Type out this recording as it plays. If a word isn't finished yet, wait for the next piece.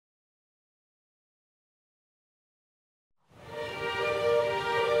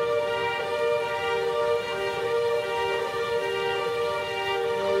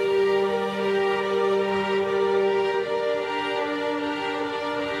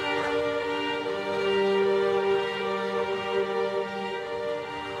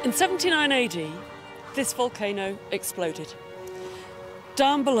In 79 AD, this volcano exploded.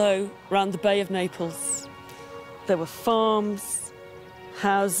 Down below, around the Bay of Naples, there were farms,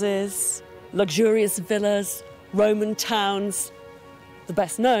 houses, luxurious villas, Roman towns. The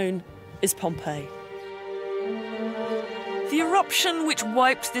best known is Pompeii. The eruption which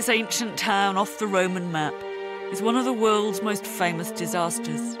wiped this ancient town off the Roman map is one of the world's most famous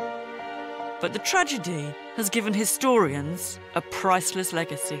disasters. But the tragedy has given historians a priceless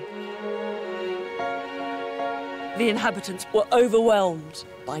legacy. The inhabitants were overwhelmed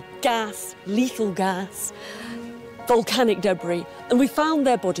by gas, lethal gas, volcanic debris, and we found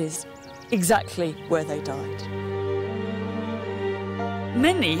their bodies exactly where they died.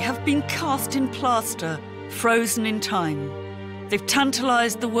 Many have been cast in plaster, frozen in time. They've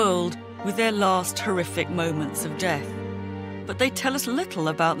tantalised the world with their last horrific moments of death. But they tell us little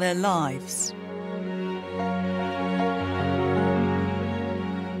about their lives.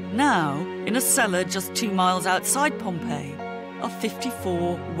 Now, in a cellar just 2 miles outside Pompeii, are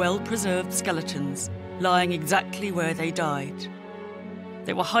 54 well-preserved skeletons lying exactly where they died.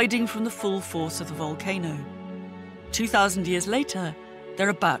 They were hiding from the full force of the volcano. 2,000 years later, they're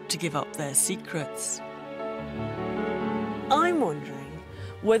about to give up their secrets. I'm wondering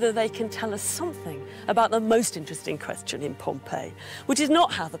whether they can tell us something about the most interesting question in Pompeii, which is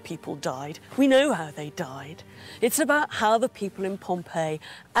not how the people died. We know how they died. It's about how the people in Pompeii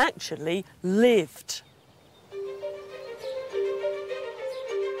actually lived.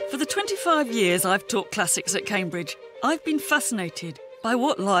 For the 25 years I've taught classics at Cambridge, I've been fascinated by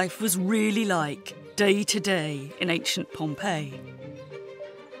what life was really like day to day in ancient Pompeii.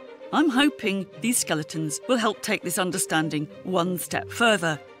 I'm hoping these skeletons will help take this understanding one step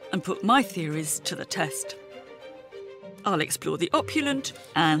further and put my theories to the test. I'll explore the opulent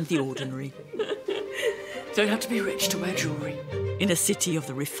and the ordinary. Don't have to be rich to wear jewellery. In a city of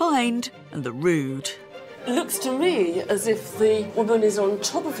the refined and the rude. It looks to me as if the woman is on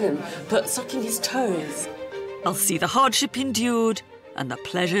top of him, but sucking his toes. I'll see the hardship endured and the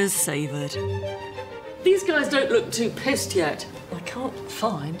pleasures savoured. These guys don't look too pissed yet. I can't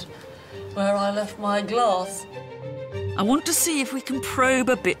find where I left my glass. I want to see if we can probe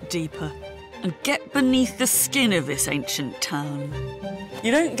a bit deeper and get beneath the skin of this ancient town.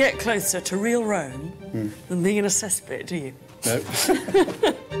 You don't get closer to real Rome than being in a cesspit, do you? No.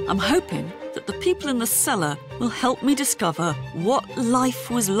 I'm hoping that the people in the cellar will help me discover what life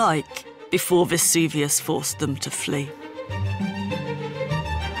was like before Vesuvius forced them to flee.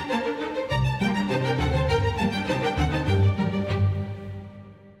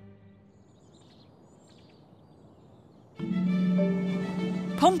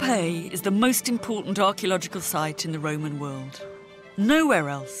 Pompeii is the most important archaeological site in the Roman world. Nowhere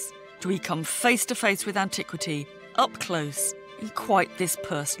else do we come face to face with antiquity, up close, in quite this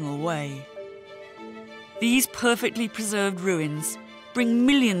personal way. These perfectly preserved ruins bring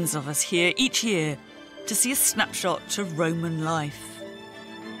millions of us here each year to see a snapshot of Roman life.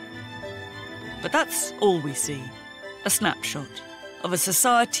 But that's all we see, a snapshot of a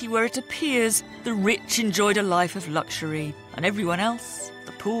society where it appears the rich enjoyed a life of luxury and everyone else,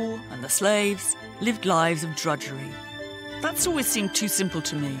 the poor and the slaves, lived lives of drudgery. That's always seemed too simple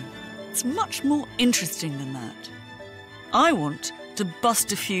to me. It's much more interesting than that. I want to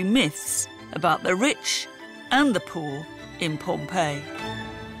bust a few myths about the rich and the poor in Pompeii.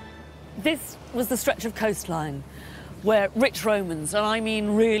 This was the stretch of coastline where rich Romans, and I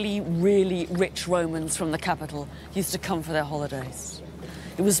mean really, really rich Romans from the capital, used to come for their holidays.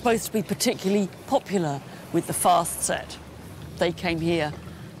 It was supposed to be particularly popular with the fast set. They came here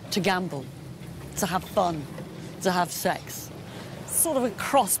to gamble, to have fun, to have sex. Sort of a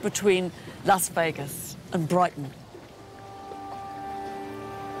cross between Las Vegas and Brighton.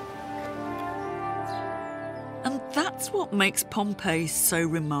 And that's what makes Pompeii so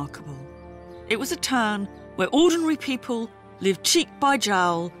remarkable. It was a town where ordinary people lived cheek by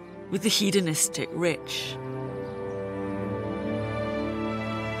jowl with the hedonistic rich.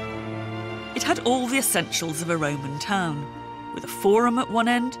 It had all the essentials of a Roman town, with a forum at one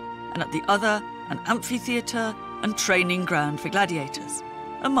end and at the other an amphitheatre and training ground for gladiators,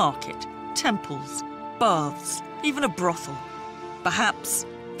 a market, temples, baths, even a brothel. Perhaps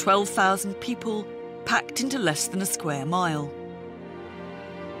 12,000 people packed into less than a square mile.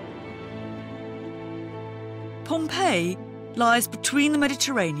 Pompeii lies between the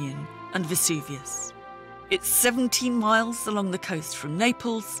Mediterranean and Vesuvius. It's 17 miles along the coast from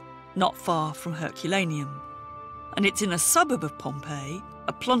Naples, not far from Herculaneum. And it's in a suburb of Pompeii,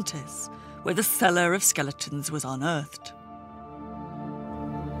 Oplontis, where the cellar of skeletons was unearthed.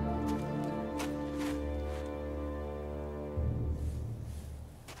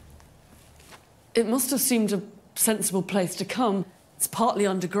 It must have seemed a sensible place to come. It's partly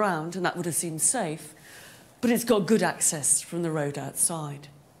underground, and that would have seemed safe, but it's got good access from the road outside.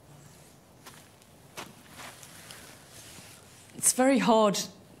 It's very hard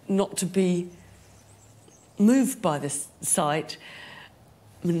not to be moved by this site.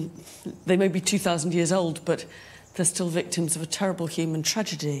 I mean, they may be 2,000 years old, but they're still victims of a terrible human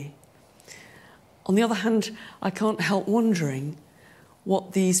tragedy. On the other hand, I can't help wondering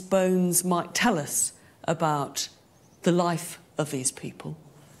what these bones might tell us about the life of these people.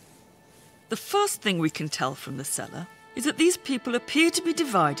 The first thing we can tell from the cellar is that these people appear to be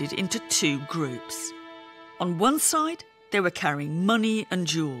divided into two groups. On one side, they were carrying money and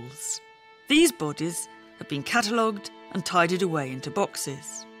jewels. These bodies have been catalogued and tidied away into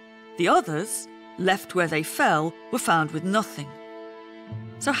boxes. The others, left where they fell, were found with nothing.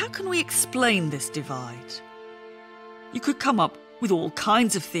 So how can we explain this divide? You could come up with all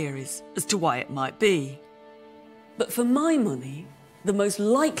kinds of theories as to why it might be. But for my money, the most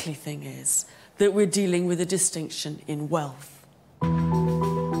likely thing is that we're dealing with a distinction in wealth.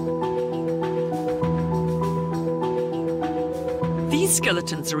 These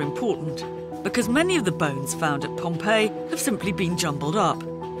skeletons are important because many of the bones found at Pompeii have simply been jumbled up.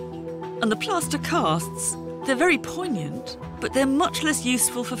 And the plaster casts, they're very poignant, but they're much less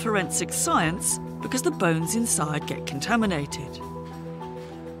useful for forensic science because the bones inside get contaminated.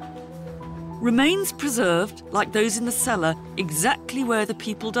 Remains preserved, like those in the cellar, exactly where the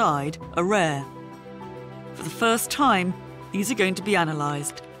people died, are rare. For the first time, these are going to be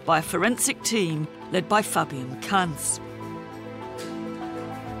analysed by a forensic team led by Fabian Kanz.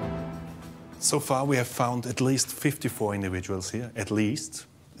 So far, we have found at least 54 individuals here, at least.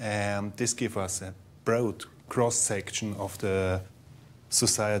 And this gives us a broad cross-section of the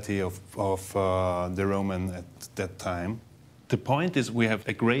society of the Roman at that time. The point is we have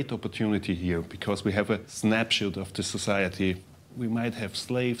a great opportunity here because we have a snapshot of the society. We might have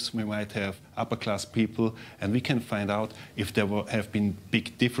slaves, we might have upper-class people, and we can find out if there have been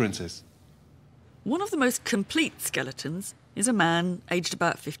big differences. One of the most complete skeletons is a man aged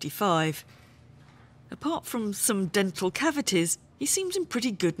about 55. Apart from some dental cavities, he seems in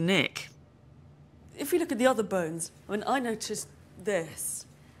pretty good nick. If we look at the other bones, I mean, I noticed this.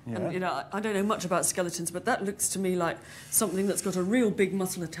 Yeah. And, you know, I don't know much about skeletons, but that looks to me like something that's got a real big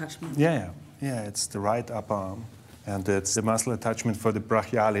muscle attachment. Yeah, it's the right upper arm, and it's the muscle attachment for the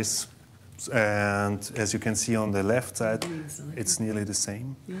brachialis. And as you can see on the left side, it's nearly the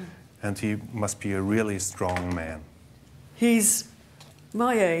same. Yeah. And he must be a really strong man. He's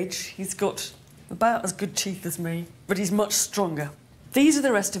my age. He's got about as good teeth as me, but he's much stronger. These are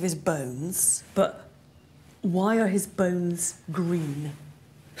the rest of his bones, but why are his bones green?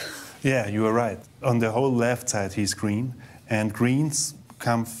 Yeah, you are right. On the whole left side, he's green, and greens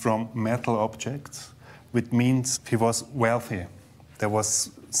come from metal objects, which means he was wealthy. There was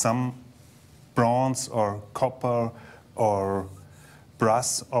some bronze or copper or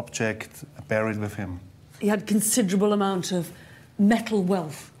brass object buried with him. He had considerable amount of metal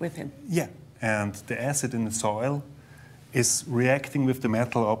wealth with him. Yeah, and the acid in the soil is reacting with the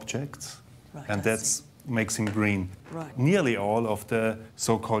metal objects, right, and that makes him green. Right. Nearly all of the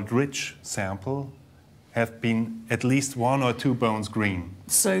so-called rich sample have been at least one or two bones green.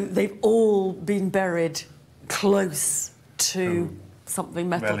 So they've all been buried close to something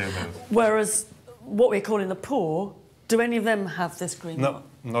metal. Valuable. Whereas what we're calling the poor, do any of them have this green mark?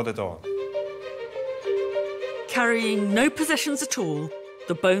 No, not at all. Carrying no possessions at all,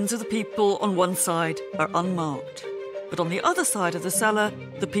 the bones of the people on one side are unmarked. But on the other side of the cellar,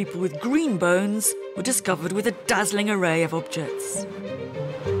 the people with green bones were discovered with a dazzling array of objects.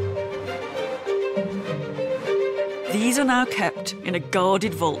 These are now kept in a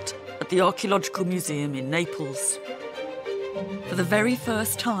guarded vault at the Archaeological Museum in Naples. For the very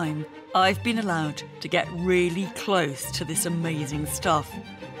first time, I've been allowed to get really close to this amazing stuff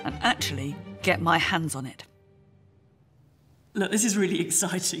and actually get my hands on it. Look, this is really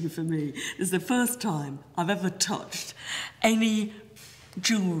exciting for me. This is the first time I've ever touched any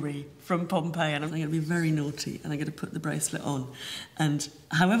jewellery from Pompeii, and I'm going to be very naughty, and I'm going to put the bracelet on. And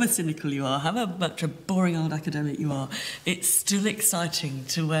however cynical you are, however much a boring old academic you are, it's still exciting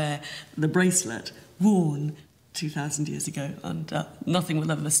to wear the bracelet worn 2,000 years ago, and nothing will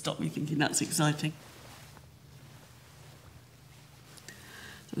ever stop me thinking that's exciting.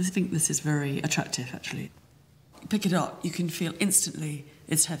 I think this is very attractive, actually. Pick it up, you can feel instantly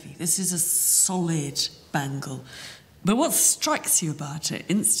it's heavy. This is a solid bangle. But what strikes you about it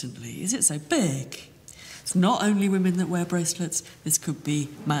instantly is it's so big. It's not only women that wear bracelets, this could be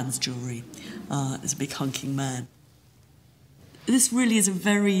man's jewellery. It's a big hunking man. This really is a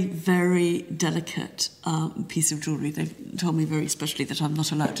very, very delicate piece of jewellery. They've told me very specially that I'm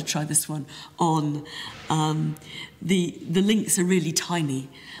not allowed to try this one on. The links are really tiny.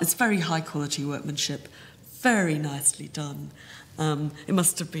 It's very high quality workmanship, very nicely done. It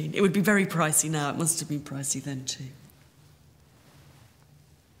must have been. It would be very pricey now. It must have been pricey then too.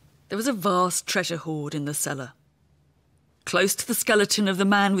 There was a vast treasure hoard in the cellar. Close to the skeleton of the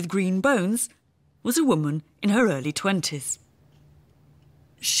man with green bones was a woman in her early 20s.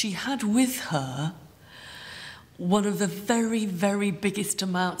 She had with her one of the very, very biggest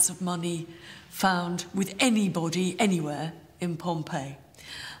amounts of money found with anybody anywhere in Pompeii.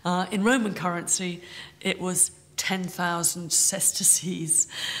 In Roman currency, it was 10,000 sesterces.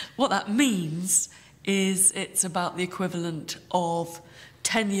 What that means is it's about the equivalent of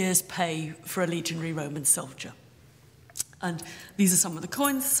 10 years' pay for a legionary Roman soldier. And these are some of the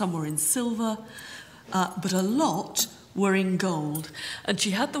coins. Some were in silver, but a lot were in gold. And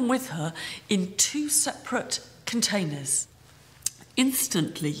she had them with her in 2 separate containers.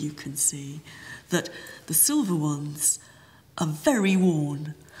 Instantly you can see that the silver ones are very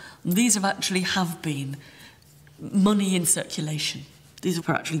worn. And these have been money in circulation. These are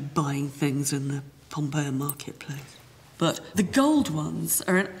for actually buying things in the Pompeian marketplace. But the gold ones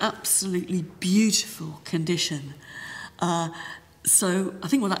are in absolutely beautiful condition. So I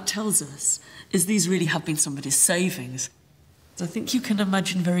think what that tells us is these really have been somebody's savings. So I think you can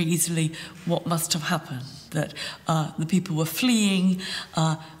imagine very easily what must have happened, that the people were fleeing,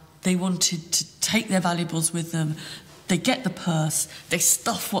 they wanted to take their valuables with them, they get the purse, they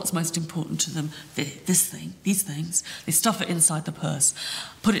stuff what's most important to them, these things, they stuff it inside the purse,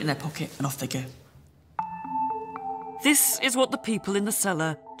 put it in their pocket and off they go. This is what the people in the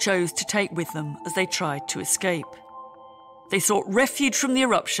cellar chose to take with them as they tried to escape. They sought refuge from the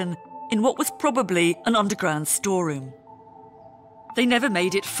eruption in what was probably an underground storeroom. They never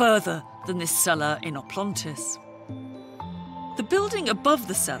made it further than this cellar in Oplontis. The building above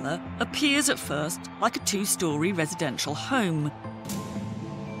the cellar appears at first like a 2-storey residential home.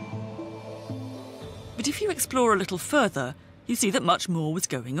 But if you explore a little further, you see that much more was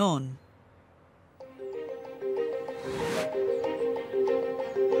going on.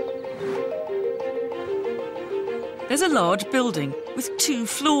 There's a large building with 2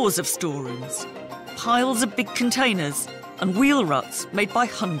 floors of storerooms, piles of big containers and wheel ruts made by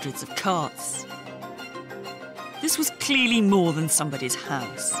hundreds of carts. This was clearly more than somebody's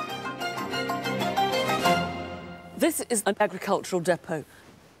house. This is an agricultural depot.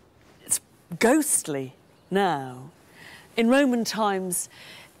 It's ghostly now. In Roman times,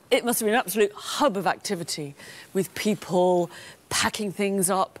 it must have been an absolute hub of activity, with people packing things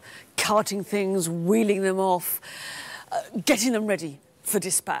up, carting things, wheeling them off, getting them ready for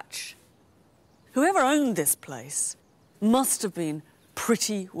dispatch. Whoever owned this place must have been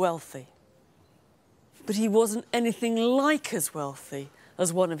pretty wealthy. But he wasn't anything like as wealthy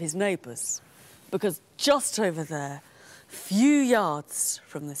as one of his neighbours, because just over there, few yards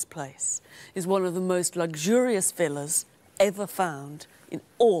from this place, is one of the most luxurious villas ever found in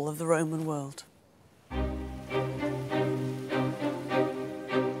all of the Roman world.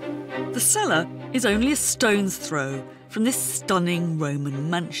 The cellar is only a stone's throw from this stunning Roman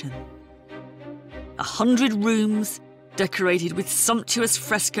mansion. 100 rooms, decorated with sumptuous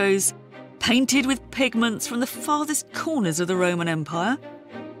frescoes, painted with pigments from the farthest corners of the Roman Empire.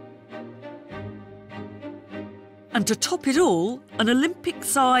 And to top it all, an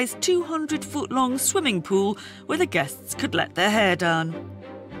Olympic-sized 200-foot-long swimming pool where the guests could let their hair down.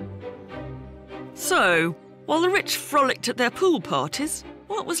 So, while the rich frolicked at their pool parties,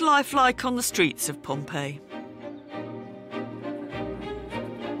 what was life like on the streets of Pompeii?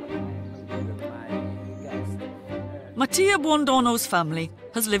 Mattia Buondono's family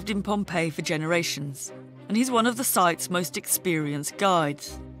has lived in Pompeii for generations, and he's one of the site's most experienced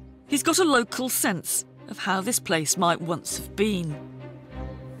guides. He's got a local sense of how this place might once have been.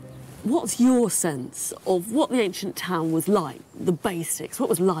 What's your sense of what the ancient town was like, the basics? What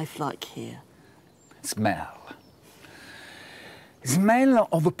was life like here? Smell. Smell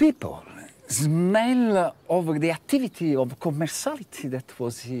of people. Smell of the activity of commerciality that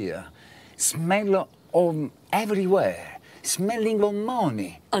was here. Smell of everywhere. Smelling of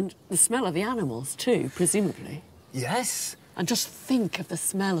money. And the smell of the animals too, presumably. Yes. And just think of the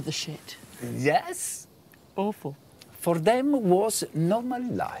smell of the shit. Yes. Awful. For them was normal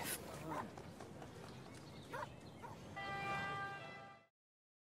life.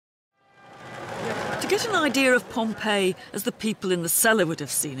 To get an idea of Pompeii as the people in the cellar would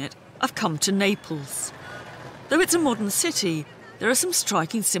have seen it, I've come to Naples. Though it's a modern city, there are some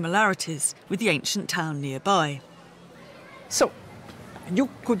striking similarities with the ancient town nearby. So, You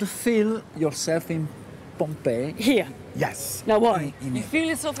could feel yourself in Pompeii. Here. Yes. Now why? You feel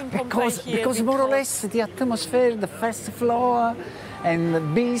yourself in Pompeii here because more or less the atmosphere, the first floor, and the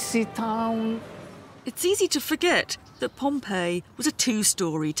busy town. It's easy to forget that Pompeii was a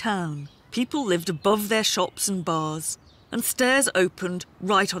two-storey town. People lived above their shops and bars, and stairs opened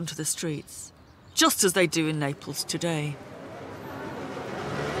right onto the streets, just as they do in Naples today.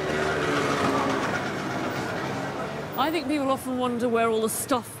 I think people often wonder where all the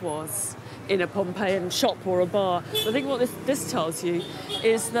stuff was in a Pompeian shop or a bar. But I think what this tells you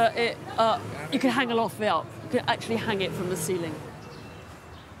is that you can hang a lot of it up. You can actually hang it from the ceiling.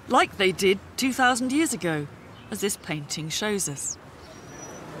 Like they did 2,000 years ago, as this painting shows us.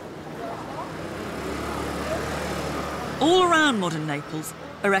 All around modern Naples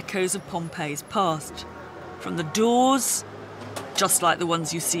are echoes of Pompeii's past. From the doors, just like the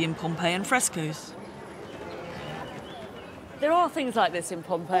ones you see in Pompeian frescoes. There are things like this in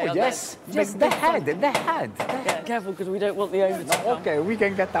Pompeii. Oh, yes, yes, they had. Yeah, careful, because we don't want the over to come. Okay, we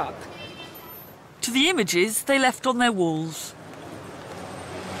can get out. To the images they left on their walls.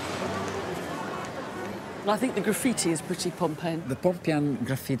 I think the graffiti is pretty Pompeian. The Pompeian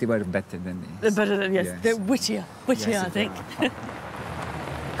graffiti were better than this. They're better than, yes. They're wittier, yes, I think.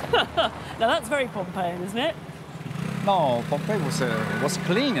 Now that's very Pompeian, isn't it? No, Pompeii was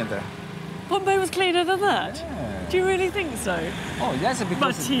cleaner. Pompeii was cleaner than that? Yeah. Do you really think so? Oh, yes, because...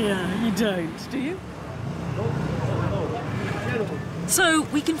 But here, you don't, do you? So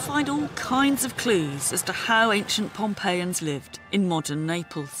we can find all kinds of clues as to how ancient Pompeians lived in modern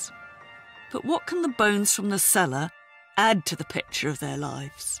Naples. But what can the bones from the cellar add to the picture of their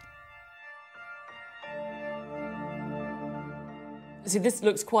lives? See, this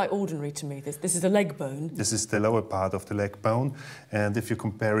looks quite ordinary to me. This is a leg bone. This is the lower part of the leg bone, and if you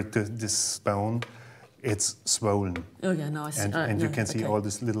compare it to this bone, it's swollen. Oh yeah, no, I see. And you can see all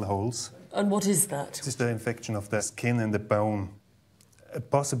these little holes. And what is that? This is the infection of the skin and the bone. A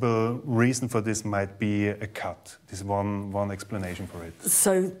possible reason for this might be a cut. This is one explanation for it.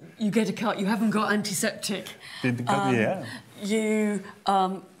 So you get a cut, you haven't got antiseptic. Yeah. You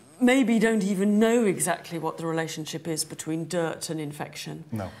maybe don't even know exactly what the relationship is between dirt and infection.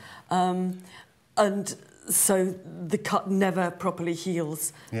 No. And so the cut never properly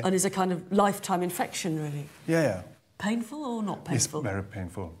heals and is a kind of lifetime infection, really. Yeah. Painful or not painful? It's very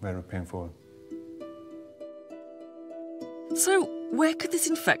painful, very painful. So where could this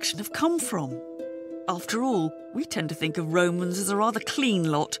infection have come from? After all, we tend to think of Romans as a rather clean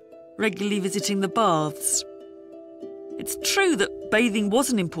lot, regularly visiting the baths. It's true that bathing was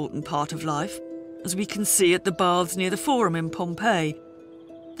an important part of life, as we can see at the baths near the Forum in Pompeii.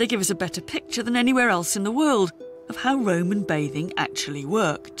 They give us a better picture than anywhere else in the world of how Roman bathing actually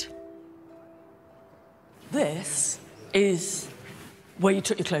worked. This is where you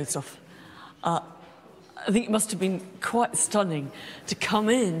took your clothes off. I think it must have been quite stunning to come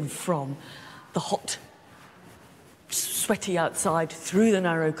in from the hot, sweaty outside through the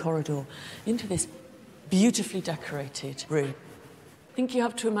narrow corridor into this beautifully decorated room. I think you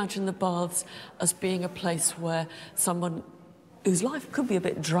have to imagine the baths as being a place where someone whose life could be a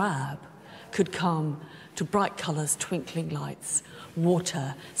bit drab could come to bright colours, twinkling lights,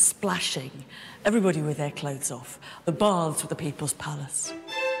 water, splashing, everybody with their clothes off. The baths were the people's palace.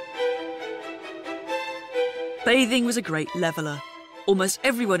 Bathing was a great leveller. Almost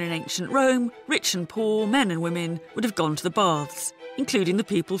everyone in ancient Rome, rich and poor, men and women, would have gone to the baths, including the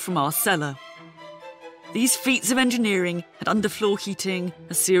people from our cellar. These feats of engineering had underfloor heating,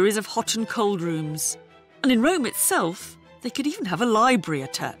 a series of hot and cold rooms. And in Rome itself, they could even have a library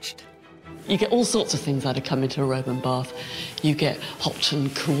attached. You get all sorts of things out of coming to a Roman bath. You get hot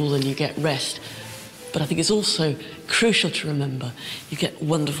and cool and you get rest. But I think it's also crucial to remember you get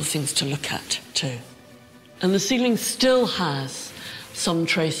wonderful things to look at too. And the ceiling still has some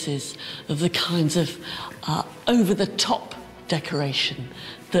traces of the kinds of over-the-top decoration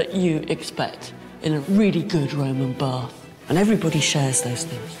that you expect in a really good Roman bath. And everybody shares those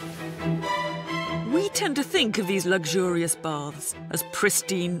things. We tend to think of these luxurious baths as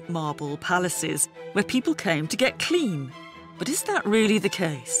pristine marble palaces where people came to get clean. But is that really the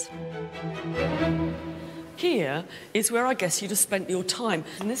case? Here is where I guess you'd have spent your time,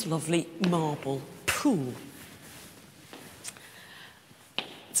 in this lovely marble pool.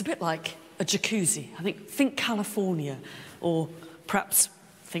 It's a bit like a jacuzzi. I think California, or perhaps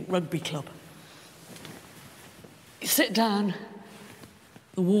think rugby club. You sit down,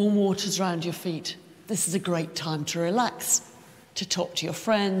 the warm water's around your feet. This is a great time to relax, to talk to your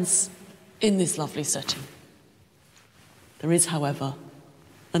friends in this lovely setting. There is, however,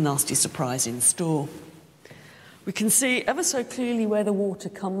 a nasty surprise in store. We can see ever so clearly where the water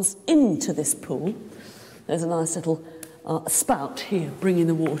comes into this pool. There's a nice little spout here bringing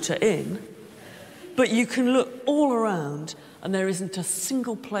the water in. But you can look all around and there isn't a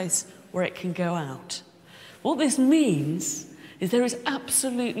single place where it can go out. What this means is there is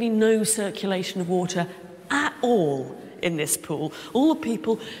absolutely no circulation of water at all in this pool. All the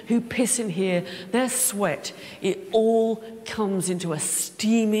people who piss in here, their sweat, it all comes into a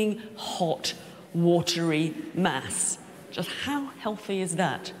steaming, hot, watery mass. Just how healthy is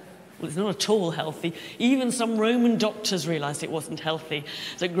that? Well, it's not at all healthy. Even some Roman doctors realised it wasn't healthy.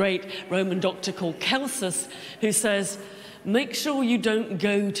 There's a great Roman doctor called Celsus who says, make sure you don't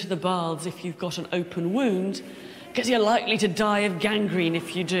go to the baths if you've got an open wound, because you're likely to die of gangrene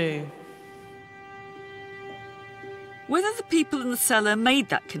if you do. Whether the people in the cellar made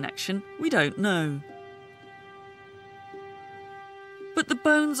that connection, we don't know. But the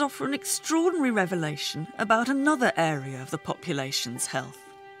bones offer an extraordinary revelation about another area of the population's health.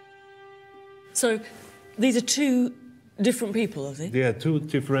 So, these are two different people, are they? They are two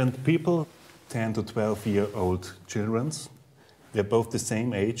different people, 10 to 12-year-old children. They're both the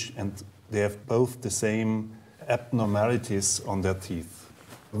same age and they have both the same abnormalities on their teeth.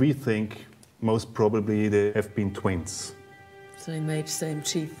 We think most probably they have been twins. Same age, same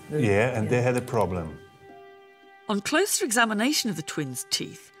teeth. Yeah, and they had a problem. On closer examination of the twins'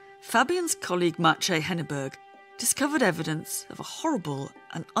 teeth, Fabian's colleague Maciej Henneberg discovered evidence of a horrible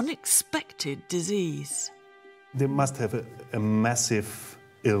and unexpected disease. They must have a massive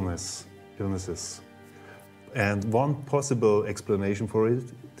illnesses. And one possible explanation for it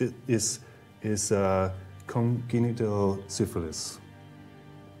is congenital syphilis.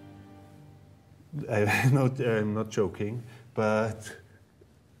 I'm not joking, but...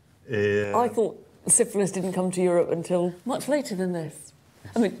 I thought syphilis didn't come to Europe until much later than this.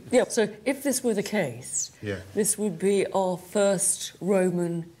 I mean, yeah, so if this were the case, this would be our first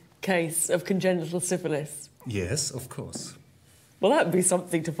Roman case of congenital syphilis. Yes, of course. Well, that would be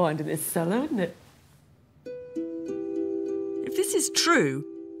something to find in this cellar, wouldn't it? If this is true,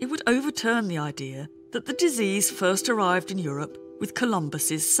 it would overturn the idea that the disease first arrived in Europe with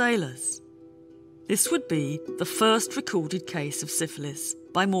Columbus's sailors. This would be the first recorded case of syphilis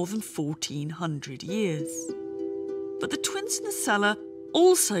by more than 1,400 years. But the twins in the cellar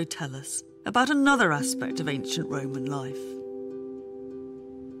also tell us about another aspect of ancient Roman life.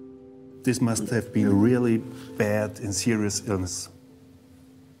 This must have been a really bad and serious illness.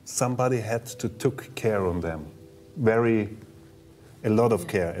 Somebody had to took care of them. A lot of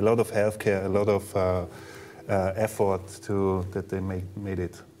care, a lot of health care, a lot of effort that they made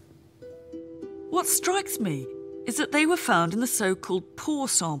it. What strikes me is that they were found in the so-called poor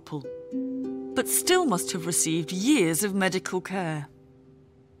sample, but still must have received years of medical care.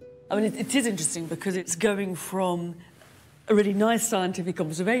 I mean, it is interesting because it's going from a really nice scientific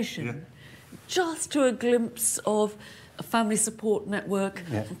observation just to a glimpse of a family support network,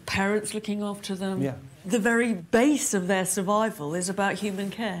 parents looking after them. Yeah. The very base of their survival is about human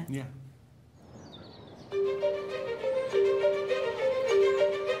care. Yeah.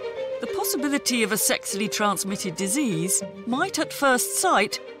 The possibility of a sexually transmitted disease might at first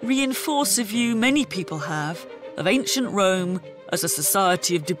sight reinforce a view many people have of ancient Rome as a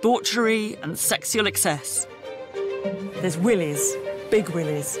society of debauchery and sexual excess. There's willies, big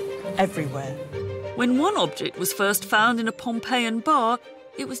willies, everywhere. When one object was first found in a Pompeian bar,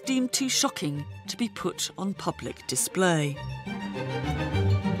 it was deemed too shocking to be put on public display.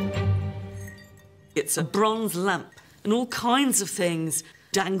 It's a bronze lamp and all kinds of things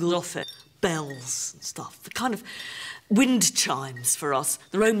dangled off it. Bells and stuff, the kind of wind chimes for us.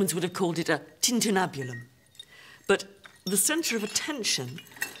 The Romans would have called it a tintinnabulum. But the centre of attention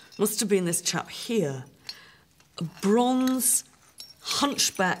must have been this chap here, a bronze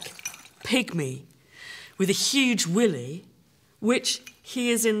hunchback pygmy with a huge willy, which he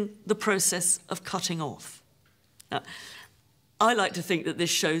is in the process of cutting off. Now, I like to think that this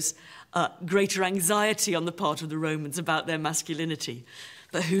shows greater anxiety on the part of the Romans about their masculinity,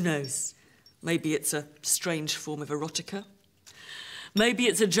 but who knows? Maybe it's a strange form of erotica. Maybe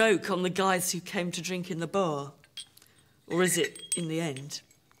it's a joke on the guys who came to drink in the bar. Or is it, in the end,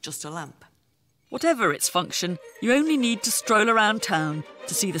 just a lamp? Whatever its function, you only need to stroll around town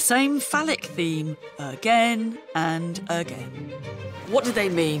to see the same phallic theme again and again. What did they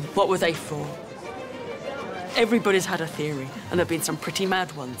mean? What were they for? Everybody's had a theory, and there have been some pretty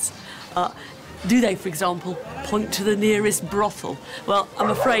mad ones. Do they, for example, point to the nearest brothel? Well,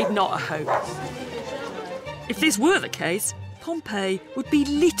 I'm afraid not a hope. If this were the case, Pompeii would be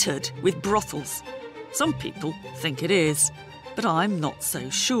littered with brothels. Some people think it is, but I'm not so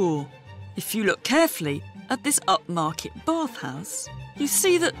sure. If you look carefully at this upmarket bathhouse, you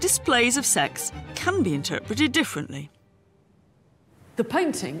see that displays of sex can be interpreted differently. The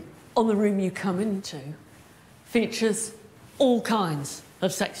painting on the room you come into features all kinds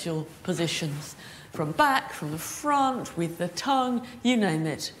of sexual positions. From back, from the front, with the tongue, you name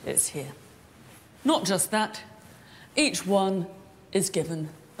it, it's here. Not just that, each one is given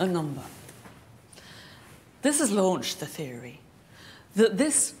a number. This has launched the theory that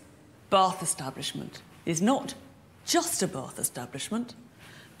this bath establishment is not just a bath establishment,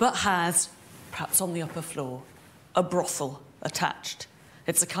 but has, perhaps on the upper floor, a brothel attached.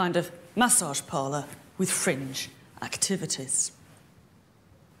 It's a kind of massage parlour with fringe activities.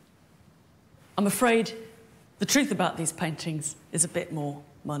 I'm afraid the truth about these paintings is a bit more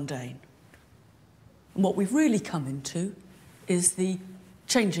mundane. And what we've really come into is the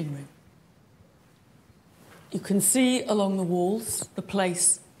changing room. You can see along the walls the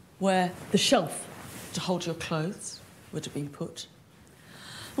place where the shelf to hold your clothes would have been put.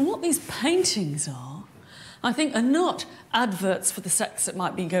 And what these paintings are, I think, are not adverts for the sex that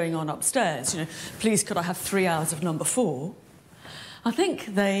might be going on upstairs. You know, please could I have 3 hours of number 4? I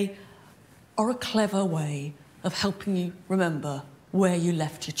think they are a clever way of helping you remember where you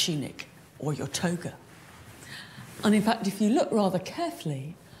left your tunic or your toga. And in fact, if you look rather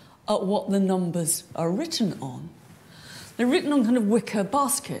carefully at what the numbers are written on, they're written on kind of wicker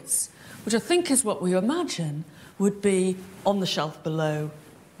baskets, which I think is what we imagine would be on the shelf below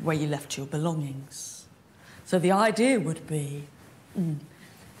where you left your belongings. So the idea would be,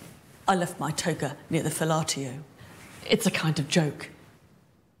 I left my toga near the fellatio. It's a kind of joke.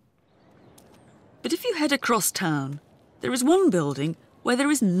 But if you head across town, there is one building where there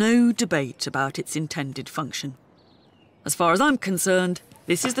is no debate about its intended function. As far as I'm concerned,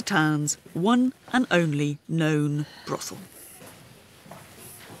 this is the town's one and only known brothel.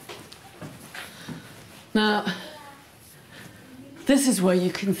 Now, this is where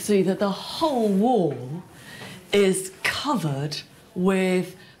you can see that the whole wall is covered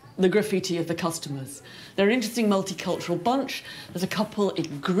with the graffiti of the customers. They're an interesting multicultural bunch. There's a couple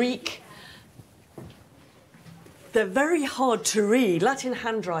in Greek. They're very hard to read. Latin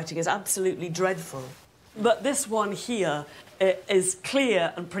handwriting is absolutely dreadful. But this one here is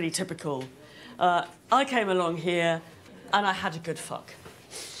clear and pretty typical. I came along here and I had a good fuck,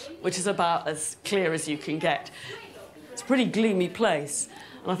 which is about as clear as you can get. It's a pretty gloomy place,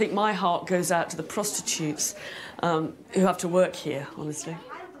 and I think my heart goes out to the prostitutes who have to work here, honestly.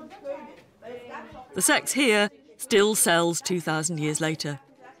 The sex here still sells 2,000 years later,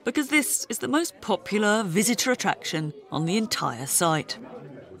 because this is the most popular visitor attraction on the entire site.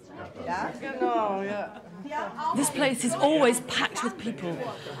 This place is always packed with people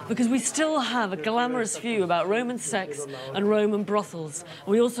because we still have a glamorous view about Roman sex and Roman brothels.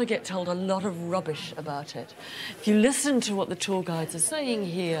 We also get told a lot of rubbish about it. If you listen to what the tour guides are saying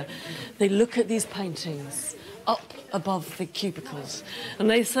here, they look at these paintings up above the cubicles and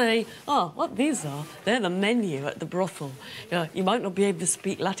they say, oh, what these are, they're the menu at the brothel. You might not be able to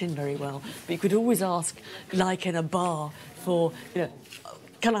speak Latin very well, but you could always ask, like in a bar, for,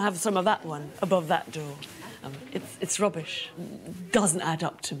 can I have some of that one above that door? It's rubbish. Doesn't add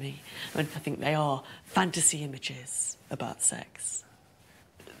up to me. I mean, I think they are fantasy images about sex.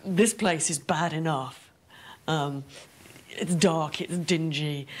 This place is bad enough. It's dark, it's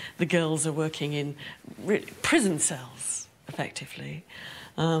dingy. The girls are working in prison cells, effectively.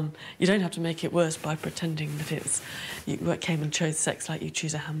 You don't have to make it worse by pretending that you came and chose sex like you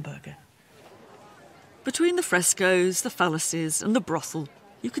choose a hamburger. Between the frescoes, the phalluses and the brothel,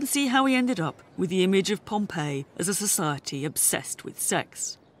 you can see how we ended up with the image of Pompeii as a society obsessed with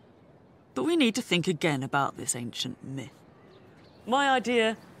sex. But we need to think again about this ancient myth. My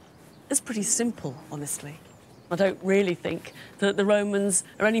idea is pretty simple, honestly. I don't really think that the Romans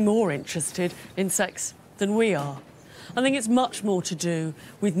are any more interested in sex than we are. I think it's much more to do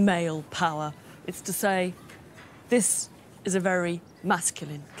with male power. It's to say, this is a very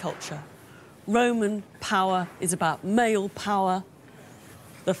masculine culture. Roman power is about male power.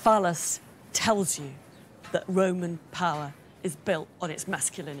 The phallus tells you that Roman power is built on its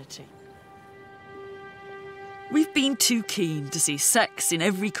masculinity. We've been too keen to see sex in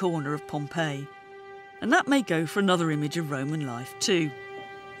every corner of Pompeii, and that may go for another image of Roman life too.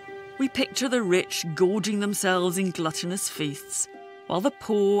 We picture the rich gorging themselves in gluttonous feasts, while the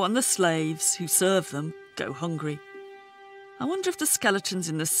poor and the slaves who serve them go hungry. I wonder if the skeletons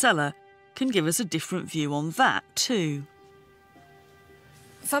in the cellar can give us a different view on that too.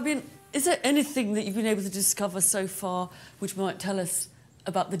 Fabian, is there anything that you've been able to discover so far which might tell us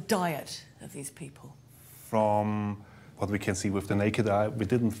about the diet of these people? From what we can see with the naked eye, we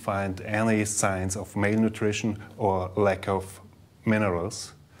didn't find any signs of malnutrition or lack of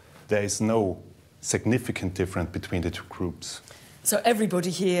minerals. There is no significant difference between the two groups. So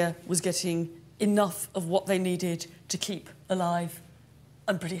everybody here was getting enough of what they needed to keep alive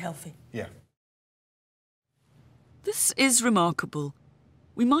and pretty healthy. Yeah. This is remarkable.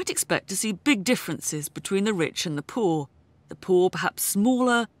 We might expect to see big differences between the rich and the poor perhaps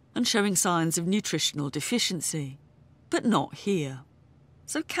smaller and showing signs of nutritional deficiency. But not here.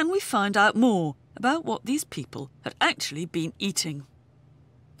 So can we find out more about what these people had actually been eating?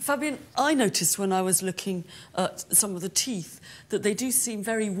 Fabian, I noticed when I was looking at some of the teeth that they do seem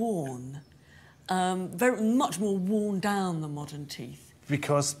very worn, very much more worn down than modern teeth.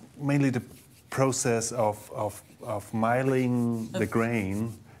 Because mainly the process of milling the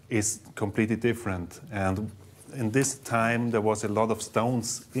grain is completely different. And in this time, there was a lot of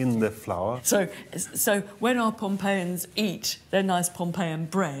stones in the flour. So when our Pompeians eat their nice Pompeian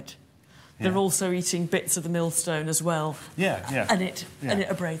bread, they're also eating bits of the millstone as well. Yeah, yeah. And it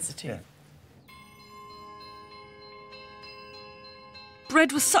abrades the teeth. Yeah.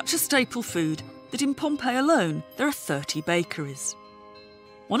 Bread was such a staple food that in Pompeii alone there are 30 bakeries.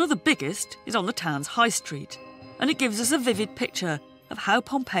 One of the biggest is on the town's high street, and it gives us a vivid picture of how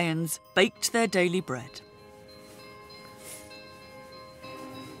Pompeians baked their daily bread.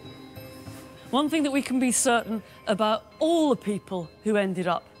 One thing that we can be certain about all the people who ended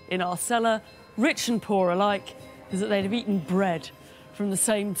up in our cellar, rich and poor alike, is that they'd have eaten bread from the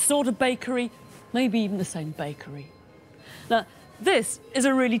same sort of bakery, maybe even the same bakery. Now, this is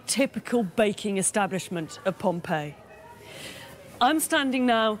a really typical baking establishment of Pompeii. I'm standing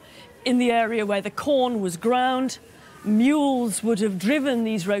now in the area where the corn was ground. Mules would have driven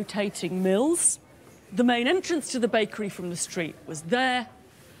these rotating mills. The main entrance to the bakery from the street was there.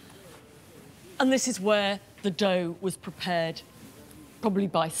 And this is where the dough was prepared, probably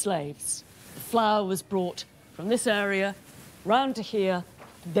by slaves. The flour was brought from this area round to here.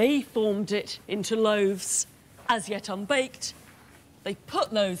 They formed it into loaves, as yet unbaked. They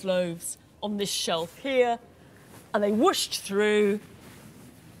put those loaves on this shelf here, and they whooshed through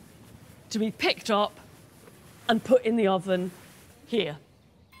to be picked up and put in the oven here.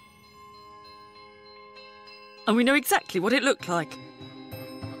 And we know exactly what it looked like.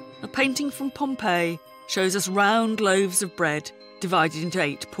 A painting from Pompeii shows us round loaves of bread divided into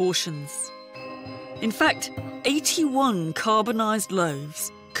 8 portions. In fact, 81 carbonised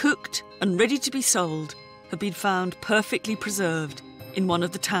loaves, cooked and ready to be sold, have been found perfectly preserved in one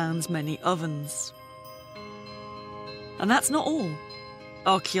of the town's many ovens. And that's not all.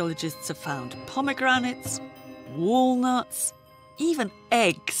 Archaeologists have found pomegranates, walnuts, even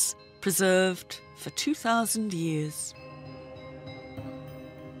eggs preserved for 2,000 years.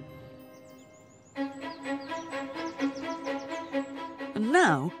 And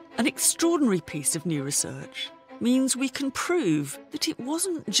now, an extraordinary piece of new research means we can prove that it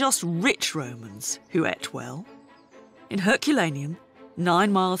wasn't just rich Romans who ate well. In Herculaneum,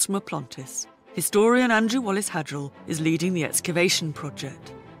 9 miles from Oplontis, historian Andrew Wallace-Hadrill is leading the excavation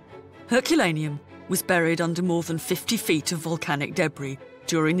project. Herculaneum was buried under more than 50 feet of volcanic debris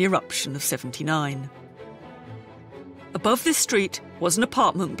during the eruption of 79. Above this street was an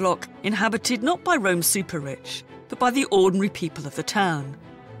apartment block inhabited not by Rome's super-rich, but by the ordinary people of the town.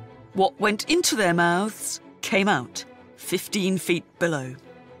 What went into their mouths came out 15 feet below.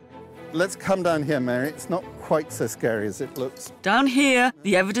 Let's come down here, Mary. It's not quite so scary as it looks. Down here,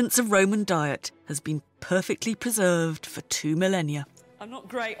 the evidence of Roman diet has been perfectly preserved for 2 millennia. I'm not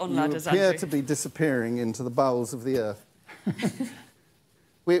great on You ladders, appear Andrew. to be disappearing into the bowels of the earth.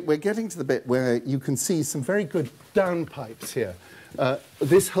 We're getting to the bit where you can see some very good downpipes here.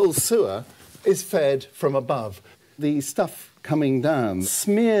 This whole sewer is fed from above. The stuff coming down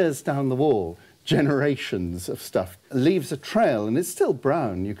smears down the wall, generations of stuff, leaves a trail, and it's still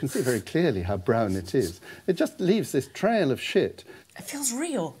brown. You can see very clearly how brown it is. It just leaves this trail of shit. It feels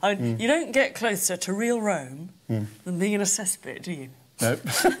real. I mean, you don't get closer to real Rome than being in a cesspit, do you? Nope.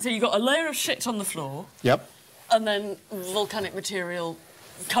 So you've got a layer of shit on the floor. Yep. And then volcanic material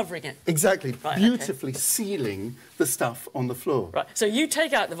covering it. Exactly. Right, beautifully sealing the stuff on the floor. Right, so you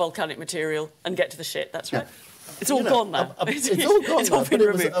take out the volcanic material and get to the shit, that's right? Yeah. It's all gone now. It's all gone It's now, all been but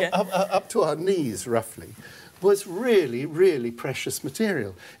it was removed, yeah. up to our knees, roughly, was really, really precious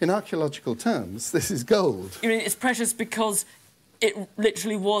material. In archaeological terms, this is gold. You mean it's precious because it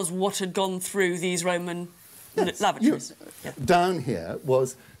literally was what had gone through these Roman lavatories? Yeah. Down here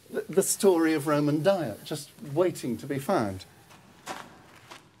was the story of Roman diet, just waiting to be found.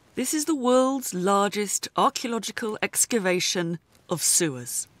 This is the world's largest archaeological excavation of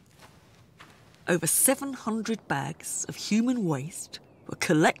sewers. over 700 bags of human waste were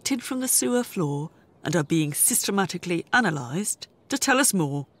collected from the sewer floor and are being systematically analysed to tell us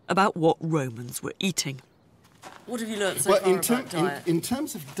more about what Romans were eating. What have you learnt so far about diet? In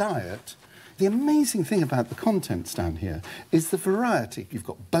terms of diet, the amazing thing about the contents down here is the variety. You've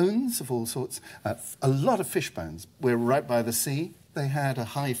got bones of all sorts, a lot of fish bones. We're right by the sea. They had a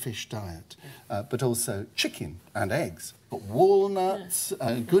high fish diet, but also chicken and eggs. But walnuts,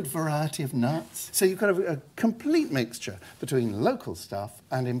 a good variety of nuts. So you've got a complete mixture between local stuff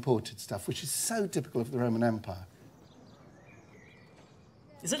and imported stuff, which is so typical of the Roman Empire.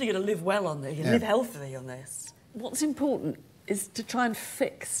 You're certainly going to live well on this. You live healthily on this. What's important is to try and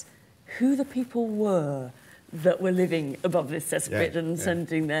fix who the people were that were living above this cesspit and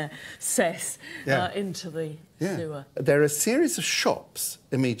sending their cess into the sewer. There are a series of shops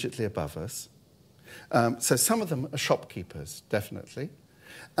immediately above us. So some of them are shopkeepers, definitely.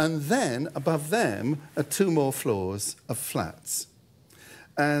 And then above them are 2 more floors of flats.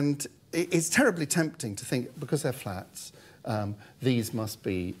 And it's terribly tempting to think, because they're flats, these must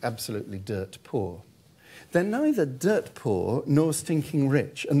be absolutely dirt poor. They're neither dirt poor nor stinking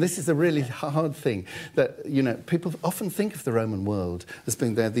rich. And this is a really hard thing that, you know, people often think of the Roman world as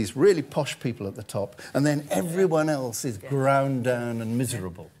being there, these really posh people at the top, and then everyone else is ground down and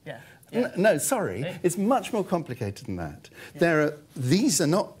miserable. No, sorry, it's much more complicated than that. These are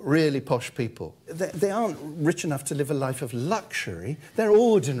not really posh people. They aren't rich enough to live a life of luxury. They're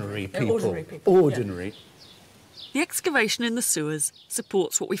ordinary people. Ordinary. The excavation in the sewers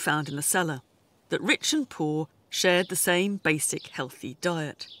supports what we found in the cellar, that rich and poor shared the same basic healthy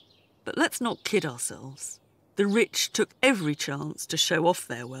diet. But let's not kid ourselves. The rich took every chance to show off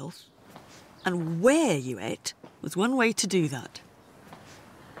their wealth. And where you ate was one way to do that.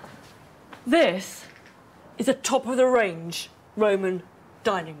 This is a top-of-the-range Roman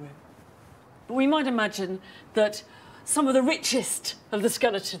dining room. But we might imagine that some of the richest of the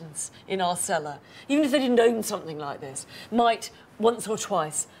skeletons in our cellar, even if they didn't own something like this, might once or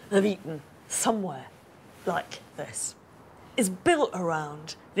twice have eaten somewhere like this. It's built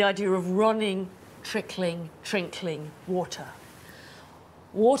around the idea of running, trickling, trinkling water.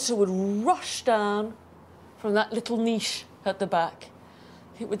 Water would rush down from that little niche at the back.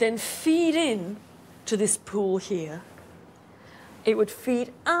 It would then feed in to this pool here. It would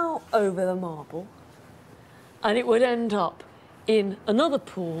feed out over the marble, and it would end up in another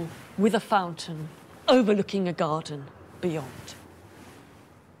pool with a fountain overlooking a garden beyond.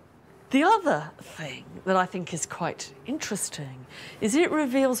 The other thing that I think is quite interesting is it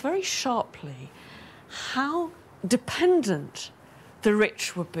reveals very sharply how dependent the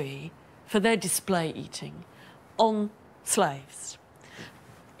rich would be for their display eating on slaves.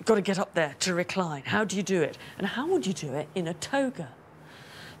 You've got to get up there to recline. How do you do it? And how would you do it in a toga?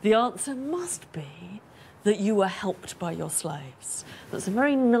 The answer must be that you were helped by your slaves. That's a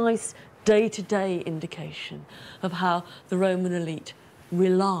very nice day-to-day indication of how the Roman elite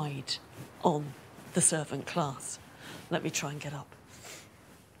relied on the servant class. Let me try and get up.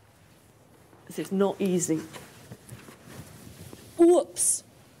 This is not easy. Whoops.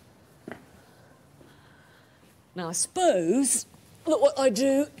 Now, I suppose that what I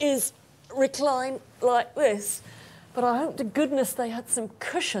do is recline like this, but I hope to goodness they had some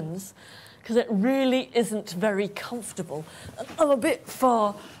cushions, because it really isn't very comfortable. I'm a bit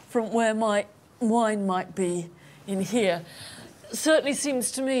far from where my wine might be in here. It certainly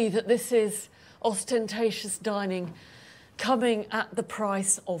seems to me that this is ostentatious dining coming at the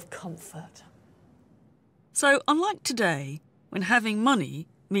price of comfort. So, unlike today, when having money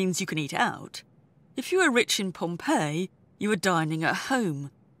means you can eat out, if you were rich in Pompeii, you were dining at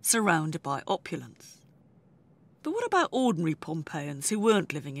home, surrounded by opulence. But what about ordinary Pompeians who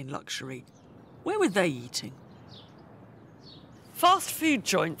weren't living in luxury? Where were they eating? Fast food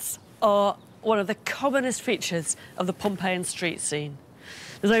joints are one of the commonest features of the Pompeian street scene.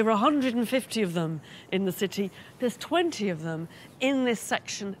 There's over 150 of them in the city. There's 20 of them in this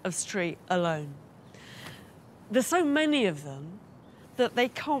section of street alone. There's so many of them that they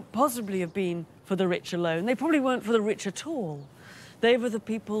can't possibly have been for the rich alone. They probably weren't for the rich at all. They were the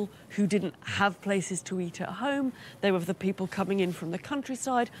people who didn't have places to eat at home. They were the people coming in from the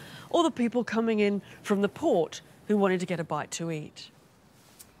countryside, or the people coming in from the port who wanted to get a bite to eat.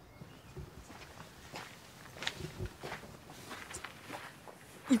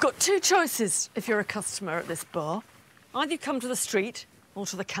 You've got 2 choices if you're a customer at this bar. Either you come to the street or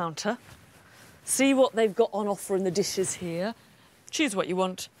to the counter, see what they've got on offer in the dishes here, choose what you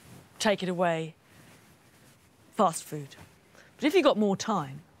want, take it away. Fast food. But if you've got more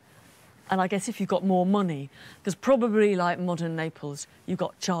time And I guess if you've got more money, because probably like modern Naples, you've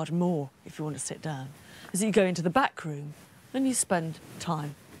got to charge more if you want to sit down. As you go into the back room, then you spend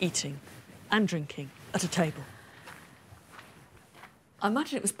time eating and drinking at a table. I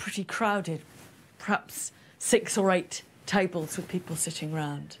imagine it was pretty crowded, perhaps 6 or 8 tables with people sitting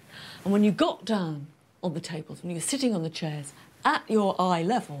round. And when you got down on the tables, when you were sitting on the chairs, at your eye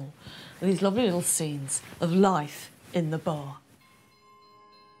level, were these lovely little scenes of life in the bar.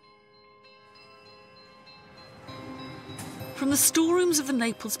 From the storerooms of the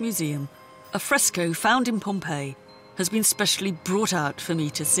Naples Museum, a fresco found in Pompeii has been specially brought out for me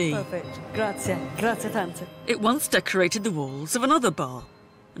to see. Perfect. Grazie. Grazie tante. It once decorated the walls of another bar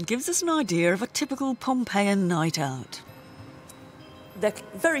and gives us an idea of a typical Pompeian night out. They're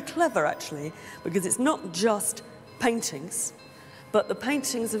very clever, actually, because it's not just paintings, but the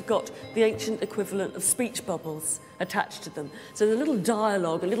paintings have got the ancient equivalent of speech bubbles attached to them. So the little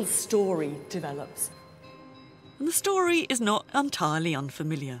dialogue, a little story develops. And the story is not entirely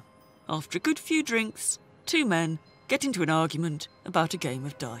unfamiliar. After a good few drinks, 2 men get into an argument about a game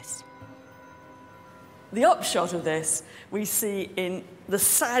of dice. The upshot of this we see in the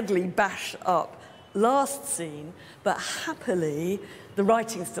sadly bashed up last scene, but happily the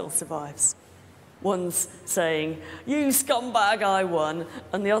writing still survives. One's saying, "You scumbag, I won,"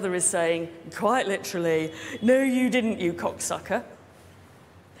 and the other is saying, quite literally, "No, you didn't, you cocksucker."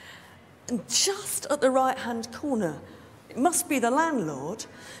 And just at the right-hand corner, it must be the landlord,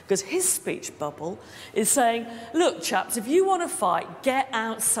 because his speech bubble is saying, "Look, chaps, if you want to fight, get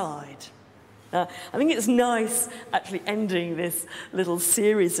outside." I think it's nice actually ending this little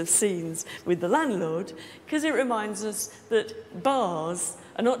series of scenes with the landlord, because it reminds us that bars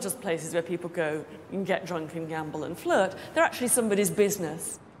are not just places where people go and get drunk and gamble and flirt. They're actually somebody's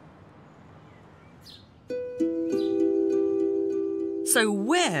business. So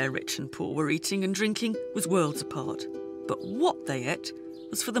where rich and poor were eating and drinking was worlds apart. But what they ate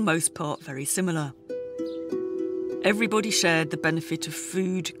was for the most part very similar. Everybody shared the benefit of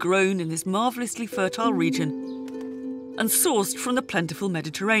food grown in this marvellously fertile region and sourced from the plentiful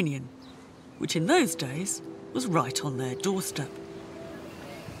Mediterranean, which in those days was right on their doorstep.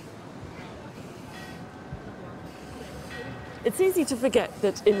 It's easy to forget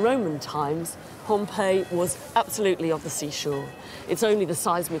that in Roman times, Pompeii was absolutely off the seashore. It's only the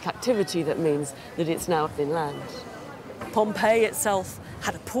seismic activity that means that it's now inland. Pompeii itself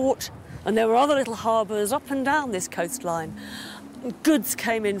had a port, and there were other little harbours up and down this coastline. Goods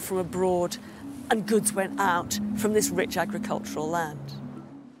came in from abroad, and goods went out from this rich agricultural land.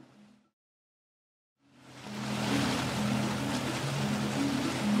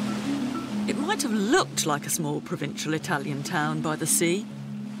 It might have looked like a small provincial Italian town by the sea,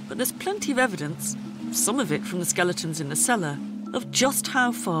 but there's plenty of evidence, some of it from the skeletons in the cellar, of just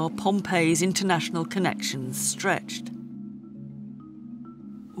how far Pompeii's international connections stretched.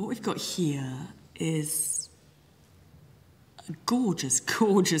 What we've got here is a gorgeous,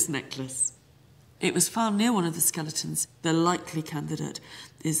 gorgeous necklace. It was found near one of the skeletons. The likely candidate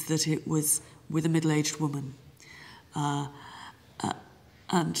is that it was with a middle-aged woman.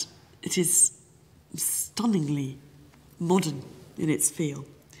 And it is stunningly modern in its feel.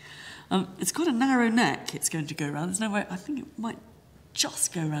 It's got a narrow neck it's going to go around. There's no way, I think it might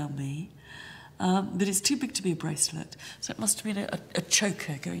just go around me. But it's too big to be a bracelet. So it must have been a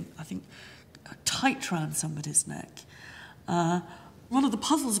choker going, I think, tight round somebody's neck. One of the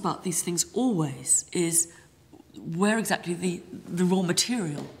puzzles about these things always is where exactly the raw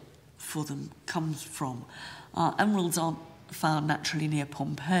material for them comes from. Emeralds aren't found naturally near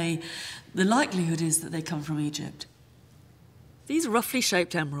Pompeii. The likelihood is that they come from Egypt. These roughly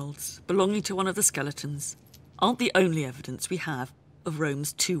shaped emeralds, belonging to one of the skeletons, aren't the only evidence we have of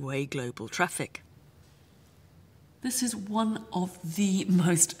Rome's two-way global traffic. This is one of the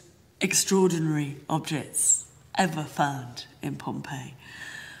most extraordinary objects ever found in Pompeii.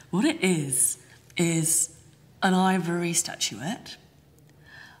 What it is an ivory statuette,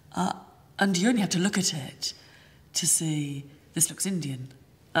 and you only have to look at it to see this looks Indian,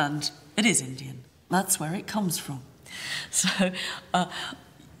 and it is Indian. That's where it comes from. So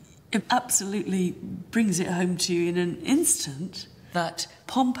it absolutely brings it home to you in an instant that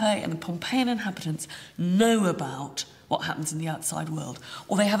Pompeii and the Pompeian inhabitants know about what happens in the outside world,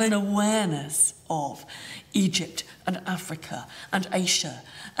 or they have an awareness of Egypt and Africa and Asia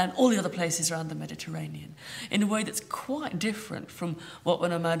and all the other places around the Mediterranean in a way that's quite different from what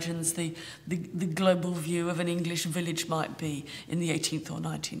one imagines the global view of an English village might be in the 18th or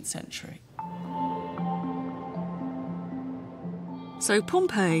 19th century. So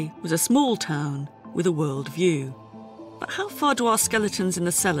Pompeii was a small town with a world view. But how far do our skeletons in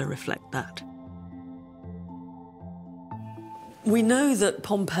the cellar reflect that? We know that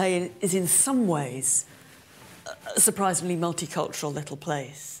Pompeii is in some ways a surprisingly multicultural little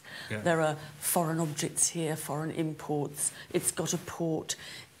place. Yeah. There are foreign objects here, foreign imports. It's got a port.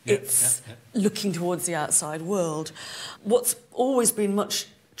 It's looking towards the outside world. What's always been much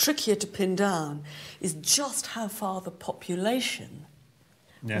trickier to pin down is just how far the population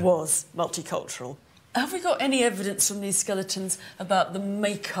was multicultural. Have we got any evidence from these skeletons about the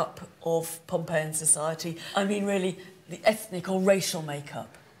makeup of Pompeian society? I mean, really, the ethnic or racial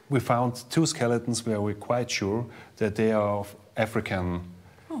makeup? We found 2 skeletons where we're quite sure that they are of African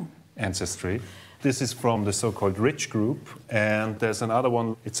ancestry. This is from the so-called rich group, and there's another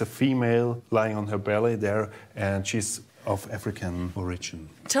one. It's a female lying on her belly there, and she's of African origin.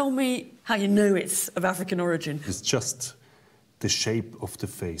 Tell me how you know it's of African origin. It's just the shape of the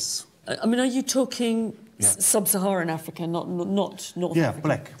face. I mean, are you talking sub-Saharan Africa, not North Africa? Yeah,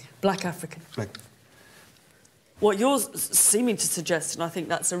 black. Black African. Black. What you're seeming to suggest, and I think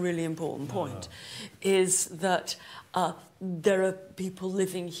that's a really important point, is that there are people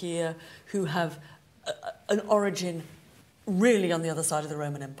living here who have an origin really on the other side of the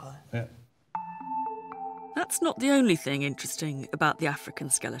Roman Empire. Yeah. That's not the only thing interesting about the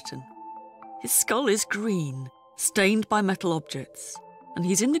African skeleton. His skull is green, stained by metal objects, and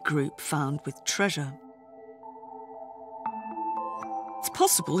he's in the group found with treasure. It's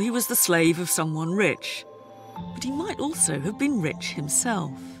possible he was the slave of someone rich, but he might also have been rich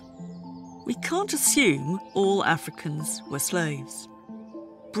himself. We can't assume all Africans were slaves.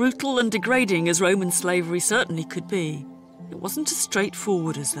 Brutal and degrading as Roman slavery certainly could be, it wasn't as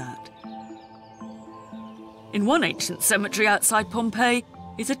straightforward as that. In one ancient cemetery outside Pompeii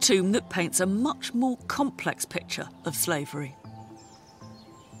is a tomb that paints a much more complex picture of slavery.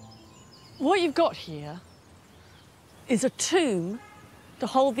 What you've got here is a tomb to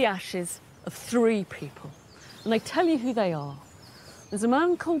hold the ashes of 3 people. And they tell you who they are. There's a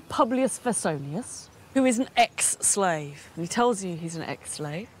man called Publius Vesonius, who is an ex-slave. And he tells you he's an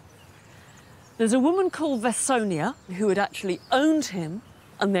ex-slave. There's a woman called Vesonia, who had actually owned him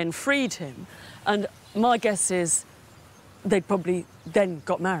and then freed him. And my guess is they'd probably then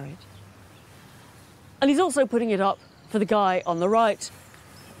got married. And he's also putting it up for the guy on the right,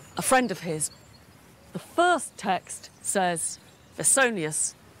 a friend of his. The first text says,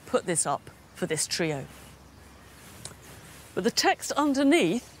 Vesonius put this up for this trio. But the text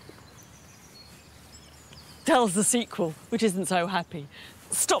underneath tells the sequel, which isn't so happy.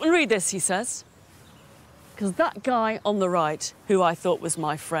 Stop and read this, he says, because that guy on the right, who I thought was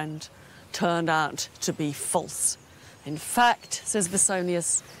my friend, turned out to be false. In fact, says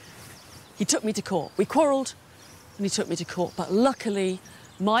Vesonius, he took me to court. We quarrelled and he took me to court, but luckily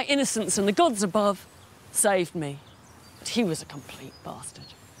my innocence and the gods above saved me. But he was a complete bastard.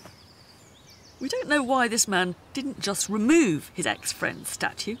 We don't know why this man didn't just remove his ex-friend's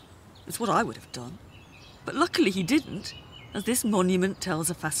statue. It's what I would have done. But luckily he didn't, as this monument tells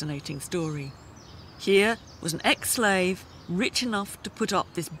a fascinating story. Here was an ex-slave rich enough to put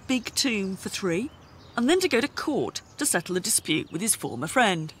up this big tomb for 3, and then to go to court to settle a dispute with his former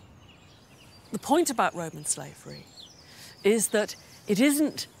friend. The point about Roman slavery is that it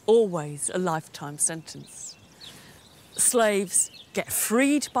isn't always a lifetime sentence. Slaves get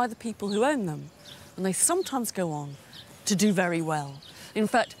freed by the people who own them, and they sometimes go on to do very well. In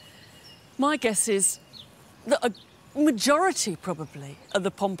fact, my guess is that a majority, probably, of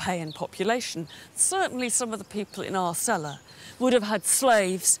the Pompeian population, certainly some of the people in our cellar, would have had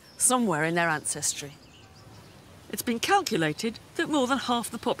slaves somewhere in their ancestry. It's been calculated that more than half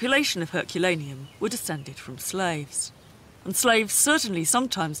the population of Herculaneum were descended from slaves. And slaves certainly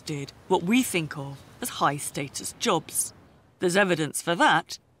sometimes did what we think of as high-status jobs. There's evidence for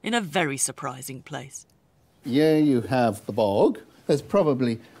that in a very surprising place. Here you have the bog. There's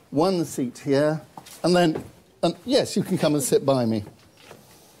probably 1 seat here, and then, yes, you can come and sit by me.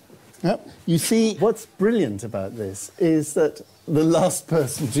 Yep. You see, what's brilliant about this is that the last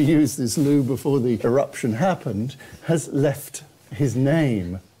person to use this loo before the eruption happened has left his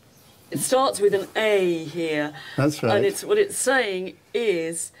name. It starts with an A here. That's right. And what it's saying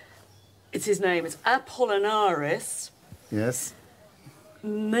is, it's his name, it's Apollinaris. Yes.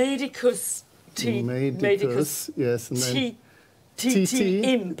 Medicus yes, and then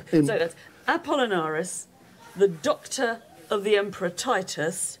Imp. So that's Apollinaris, the doctor of the Emperor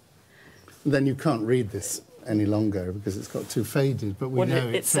Titus. Then you can't read this any longer because it's got too faded, but we know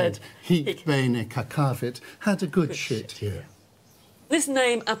it said hic bene cacavit, had a good shit here. This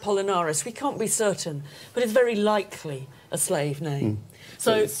name Apollinaris, we can't be certain, but it's very likely a slave name.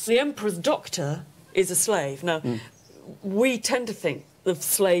 So the emperor's doctor is a slave. Now, we tend to think of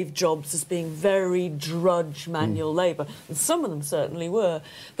slave jobs as being very drudge manual labour, and some of them certainly were,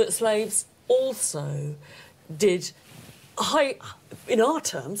 but slaves also did high, in our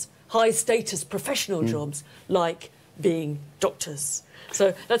terms, high-status professional jobs, like being doctors.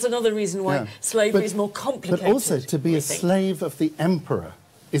 So that's another reason why slavery is more complicated. But also, to be a slave of the emperor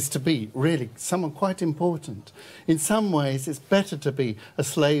is to be really someone quite important. In some ways, it's better to be a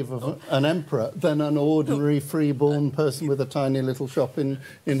slave of an emperor than an ordinary free-born person with a tiny little shop in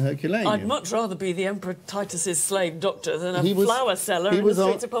Herculaneum. I'd much rather be the Emperor Titus's slave doctor than a flower seller in the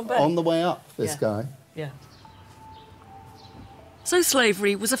streets of Pompeii. On the way up, this guy. Yeah. So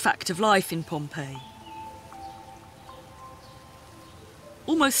slavery was a fact of life in Pompeii.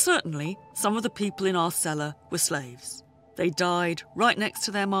 Almost certainly, some of the people in our cellar were slaves. They died right next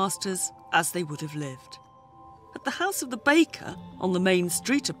to their masters, as they would have lived. At the house of the baker, on the main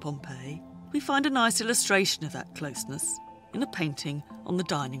street of Pompeii, we find a nice illustration of that closeness in a painting on the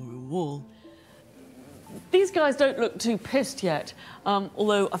dining room wall. These guys don't look too pissed yet,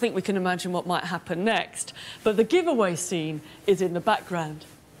 although I think we can imagine what might happen next. But the giveaway scene is in the background,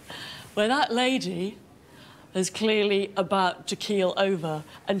 where that lady is clearly about to keel over,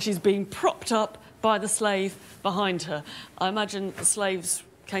 and she's being propped up by the slave behind her. I imagine the slaves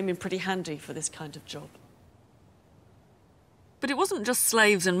came in pretty handy for this kind of job. But it wasn't just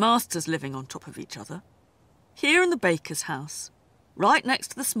slaves and masters living on top of each other. Here in the baker's house, right next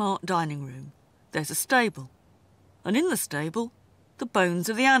to the smart dining room, there's a stable. And in the stable, the bones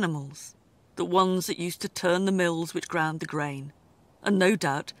of the animals, the ones that used to turn the mills which ground the grain, and no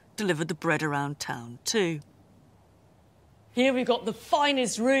doubt delivered the bread around town too. Here we've got the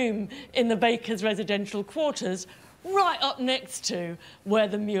finest room in the baker's residential quarters, right up next to where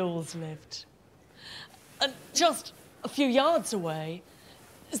the mules lived. And just a few yards away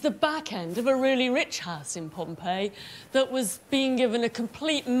is the back end of a really rich house in Pompeii that was being given a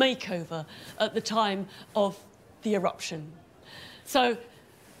complete makeover at the time of the eruption. So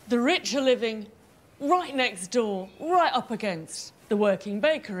the rich are living right next door, right up against the working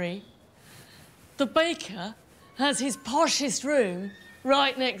bakery. The baker has his poshest room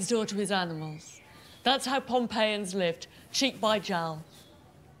right next door to his animals. That's how Pompeians lived, cheek by jowl.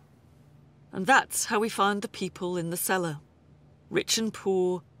 And that's how we find the people in the cellar. Rich and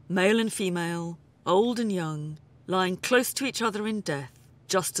poor, male and female, old and young, lying close to each other in death,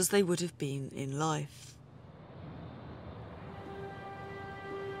 just as they would have been in life.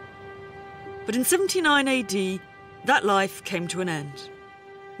 But in 79 AD, that life came to an end.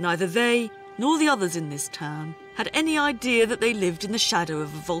 Neither they nor the others in this town had any idea that they lived in the shadow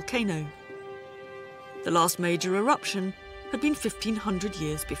of a volcano. The last major eruption had been 1,500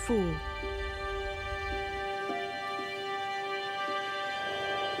 years before.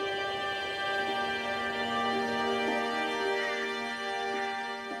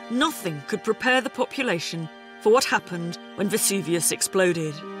 Nothing could prepare the population for what happened when Vesuvius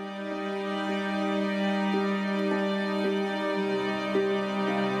exploded.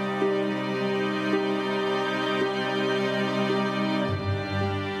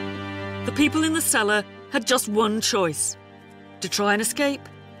 The people in the cellar had just one choice: to try and escape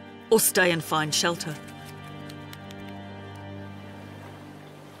or stay and find shelter.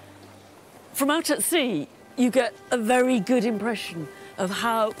 From out at sea, you get a very good impression of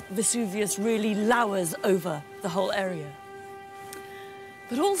how Vesuvius really lowers over the whole area.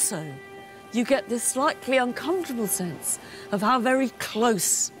 But also, you get this slightly uncomfortable sense of how very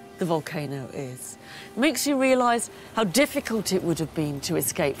close the volcano is. It makes you realise how difficult it would have been to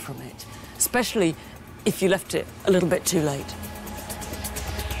escape from it, especially if you left it a little bit too late.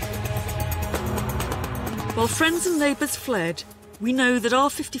 While friends and neighbours fled, we know that our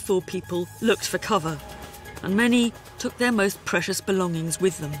 54 people looked for cover, and many took their most precious belongings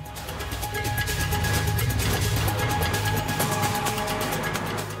with them.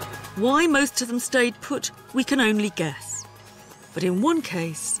 Why most of them stayed put, we can only guess. But in one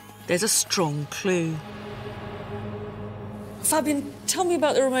case, there's a strong clue. Fabian, tell me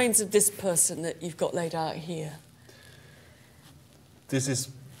about the remains of this person that you've got laid out here. This is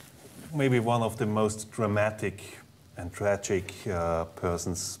maybe one of the most dramatic and tragic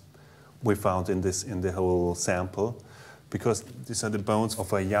persons we found in the whole sample, because these are the bones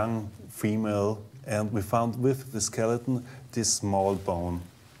of a young female, and we found with the skeleton this small bone,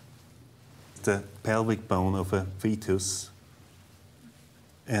 the pelvic bone of a fetus,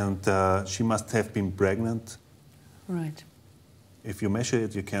 and she must have been pregnant. Right. If you measure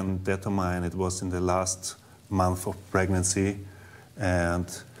it, you can determine it was in the last month of pregnancy, and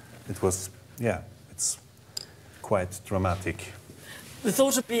it was, yeah, it's quite dramatic. The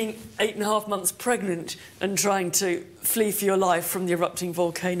thought of being 8.5 months pregnant and trying to flee for your life from the erupting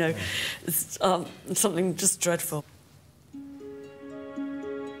volcano is something just dreadful.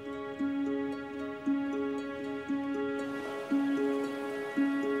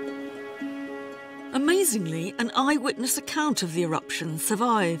 Amazingly, an eyewitness account of the eruption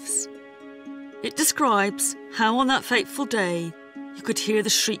survives. It describes how on that fateful day you could hear the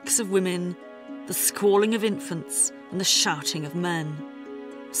shrieks of women, the squalling of infants and the shouting of men.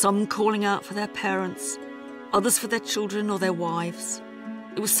 Some calling out for their parents, others for their children or their wives.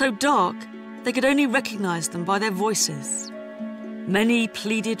 It was so dark they could only recognise them by their voices. Many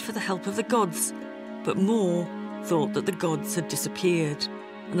pleaded for the help of the gods, but more thought that the gods had disappeared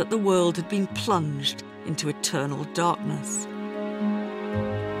and that the world had been plunged into eternal darkness.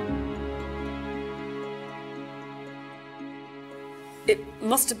 It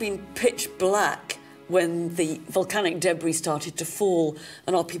must have been pitch black when the volcanic debris started to fall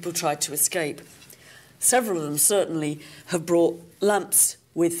and our people tried to escape. Several of them certainly have brought lamps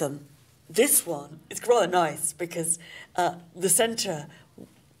with them. This one is rather nice because the centre,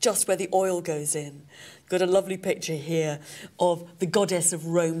 just where the oil goes in, got a lovely picture here of the goddess of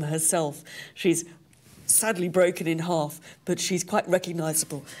Rome herself. She's sadly broken in half, but she's quite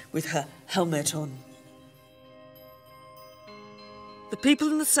recognisable with her helmet on. The people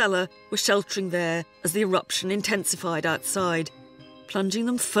in the cellar were sheltering there as the eruption intensified outside, plunging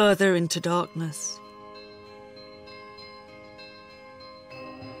them further into darkness.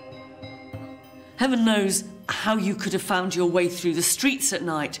 Heaven knows how you could have found your way through the streets at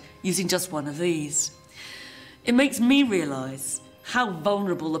night using just one of these. It makes me realise how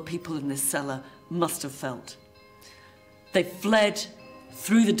vulnerable the people in this cellar must have felt. They fled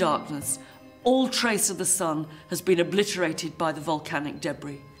through the darkness. All trace of the sun has been obliterated by the volcanic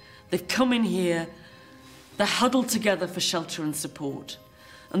debris. They've come in here, they're huddled together for shelter and support,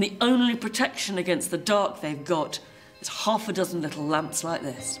 and the only protection against the dark they've got is half a dozen little lamps like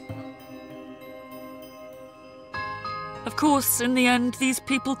this. Of course, in the end, these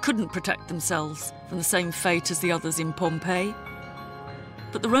people couldn't protect themselves from the same fate as the others in Pompeii.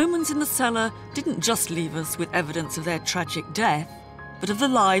 But the Romans in the cellar didn't just leave us with evidence of their tragic death, but of the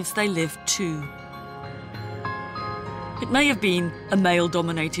lives they lived too. It may have been a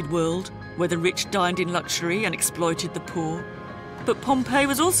male-dominated world where the rich dined in luxury and exploited the poor, but Pompeii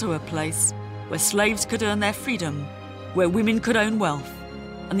was also a place where slaves could earn their freedom, where women could own wealth,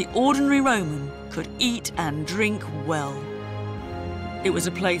 and the ordinary Roman could eat and drink well. It was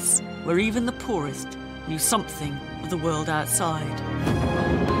a place where even the poorest knew something of the world outside.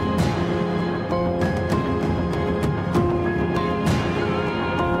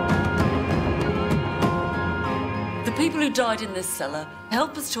 The people who died in this cellar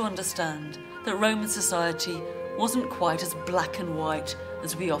help us to understand that Roman society wasn't quite as black and white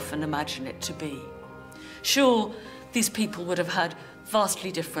as we often imagine it to be. Sure, these people would have had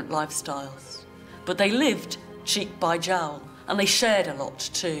vastly different lifestyles, but they lived cheek by jowl, and they shared a lot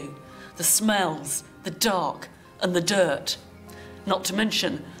too. The smells, the dark, and the dirt. Not to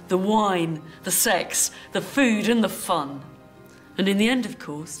mention the wine, the sex, the food, and the fun. And in the end, of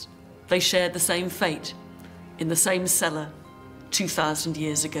course, they shared the same fate in the same cellar 2,000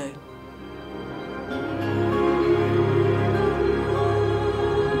 years ago.